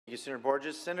Thank you, Senator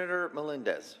Borges. Senator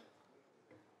Melendez.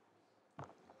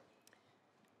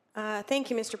 Thank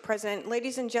you, Mr. President.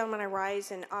 Ladies and gentlemen, I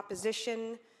rise in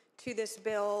opposition to this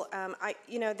bill.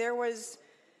 There was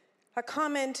a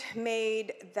comment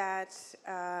made that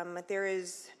there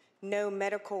is no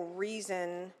medical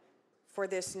reason for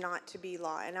this not to be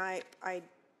law, and I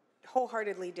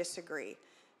wholeheartedly disagree.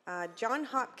 Johns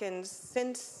Hopkins,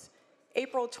 since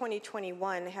April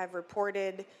 2021, have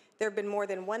reported there have been more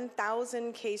than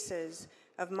 1,000 cases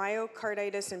of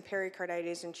myocarditis and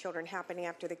pericarditis in children happening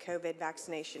after the COVID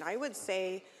vaccination. I would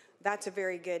say that's a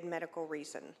very good medical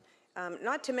reason.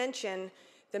 Not to mention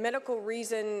the medical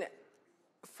reason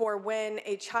for when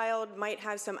a child might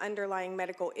have some underlying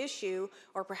medical issue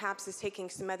or perhaps is taking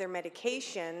some other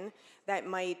medication that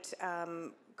might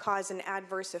cause an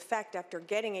adverse effect after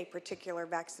getting a particular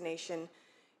vaccination,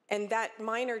 and that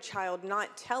minor child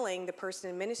not telling the person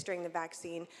administering the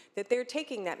vaccine that they're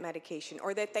taking that medication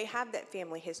or that they have that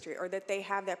family history or that they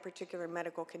have that particular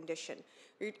medical condition.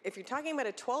 If you're talking about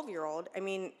a 12-year-old, I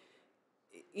mean,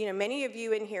 many of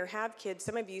you in here have kids.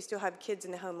 Some of you still have kids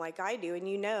in the home like I do, and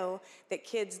you know that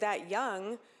kids that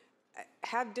young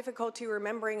have difficulty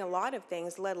remembering a lot of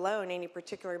things, let alone any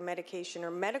particular medication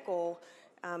or medical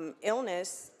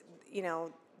illness,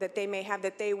 that they may have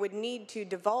that they would need to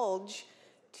divulge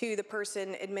to the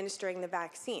person administering the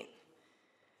vaccine.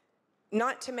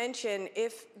 Not to mention,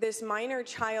 if this minor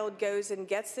child goes and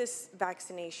gets this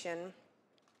vaccination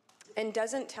and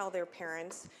doesn't tell their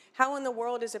parents, how in the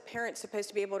world is a parent supposed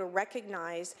to be able to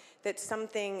recognize that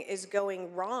something is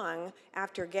going wrong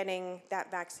after getting that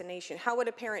vaccination? How would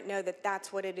a parent know that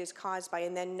that's what it is caused by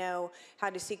and then know how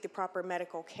to seek the proper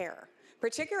medical care?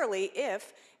 Particularly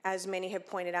if, as many have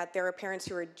pointed out, there are parents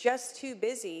who are just too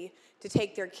busy to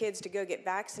take their kids to go get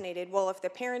vaccinated. Well, if the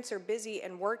parents are busy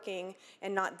and working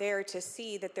and not there to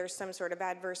see that there's some sort of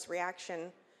adverse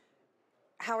reaction,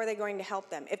 how are they going to help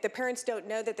them? If the parents don't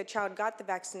know that the child got the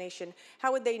vaccination,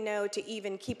 how would they know to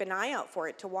even keep an eye out for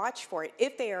it, to watch for it?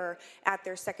 If they are at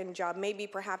their second job, maybe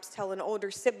perhaps tell an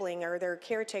older sibling or their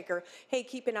caretaker, hey,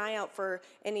 keep an eye out for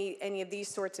any of these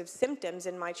sorts of symptoms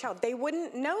in my child. They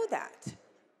wouldn't know that.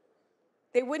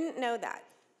 They wouldn't know that.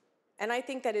 And I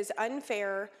think that is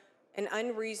unfair and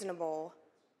unreasonable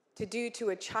to do to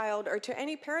a child or to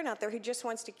any parent out there who just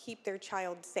wants to keep their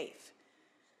child safe,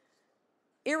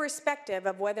 irrespective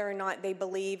of whether or not they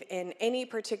believe in any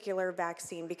particular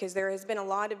vaccine, because there has been a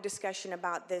lot of discussion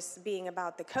about this being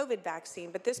about the COVID vaccine,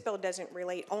 but this bill doesn't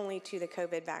relate only to the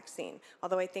COVID vaccine,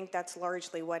 although I think that's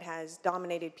largely what has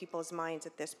dominated people's minds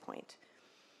at this point.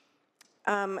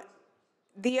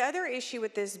 The other issue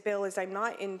with this bill is I'm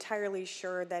not entirely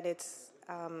sure that it's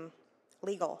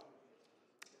legal.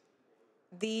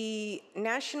 The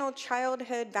National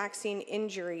Childhood Vaccine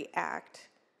Injury Act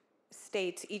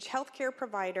states each healthcare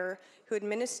provider who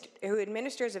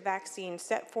administers a vaccine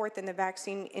set forth in the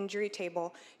vaccine injury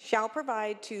table shall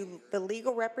provide to the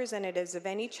legal representatives of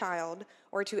any child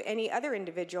or to any other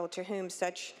individual to whom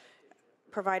such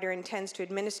provider intends to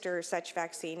administer such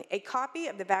vaccine a copy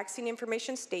of the vaccine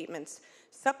information statements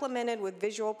supplemented with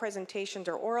visual presentations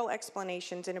or oral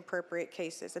explanations in appropriate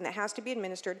cases, and that has to be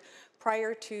administered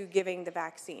prior to giving the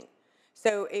vaccine.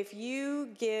 So if you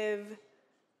give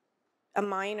a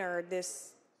minor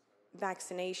this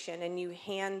vaccination and you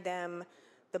hand them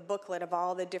the booklet of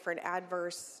all the different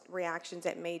adverse reactions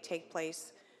that may take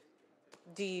place,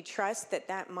 do you trust that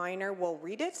that minor will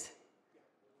read it?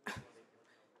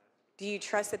 Do you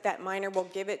trust that that minor will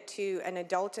give it to an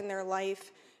adult in their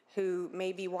life who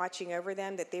may be watching over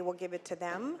them, that they will give it to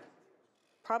them?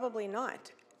 Probably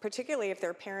not, particularly if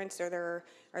their parents or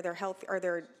their health or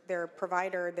their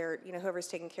provider, whoever's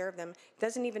taking care of them,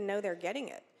 doesn't even know they're getting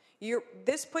it.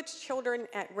 This puts children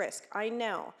at risk. I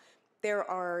know there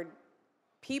are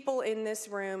people in this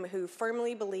room who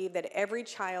firmly believe that every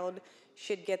child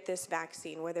should get this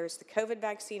vaccine, whether it's the COVID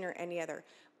vaccine or any other.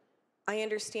 I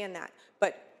understand that,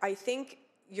 but I think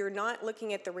you're not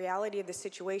looking at the reality of the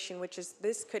situation, which is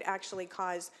this could actually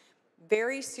cause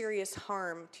very serious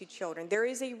harm to children. There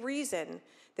is a reason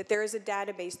that there is a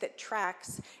database that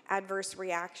tracks adverse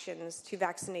reactions to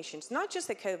vaccinations, not just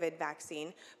the COVID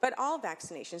vaccine, but all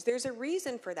vaccinations. There's a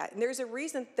reason for that, and there's a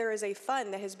reason there is a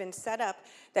fund that has been set up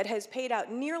that has paid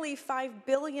out nearly $5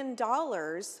 billion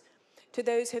to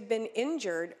those who have been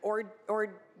injured or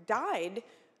died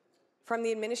from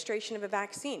the administration of a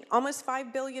vaccine. Almost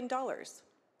 $5 billion.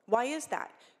 Why is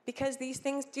that? Because these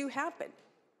things do happen.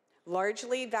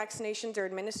 Largely, vaccinations are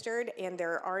administered and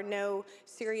there are no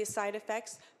serious side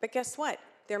effects, but guess what?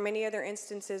 There are many other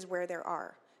instances where there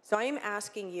are. So I am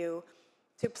asking you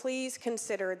to please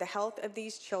consider the health of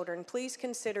these children. Please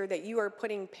consider that you are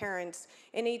putting parents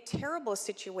in a terrible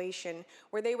situation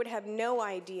where they would have no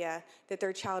idea that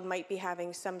their child might be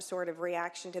having some sort of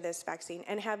reaction to this vaccine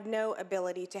and have no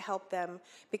ability to help them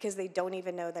because they don't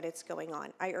even know that it's going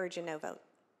on. I urge a no vote.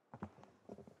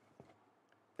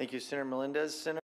 Thank you, Senator Melendez. Senator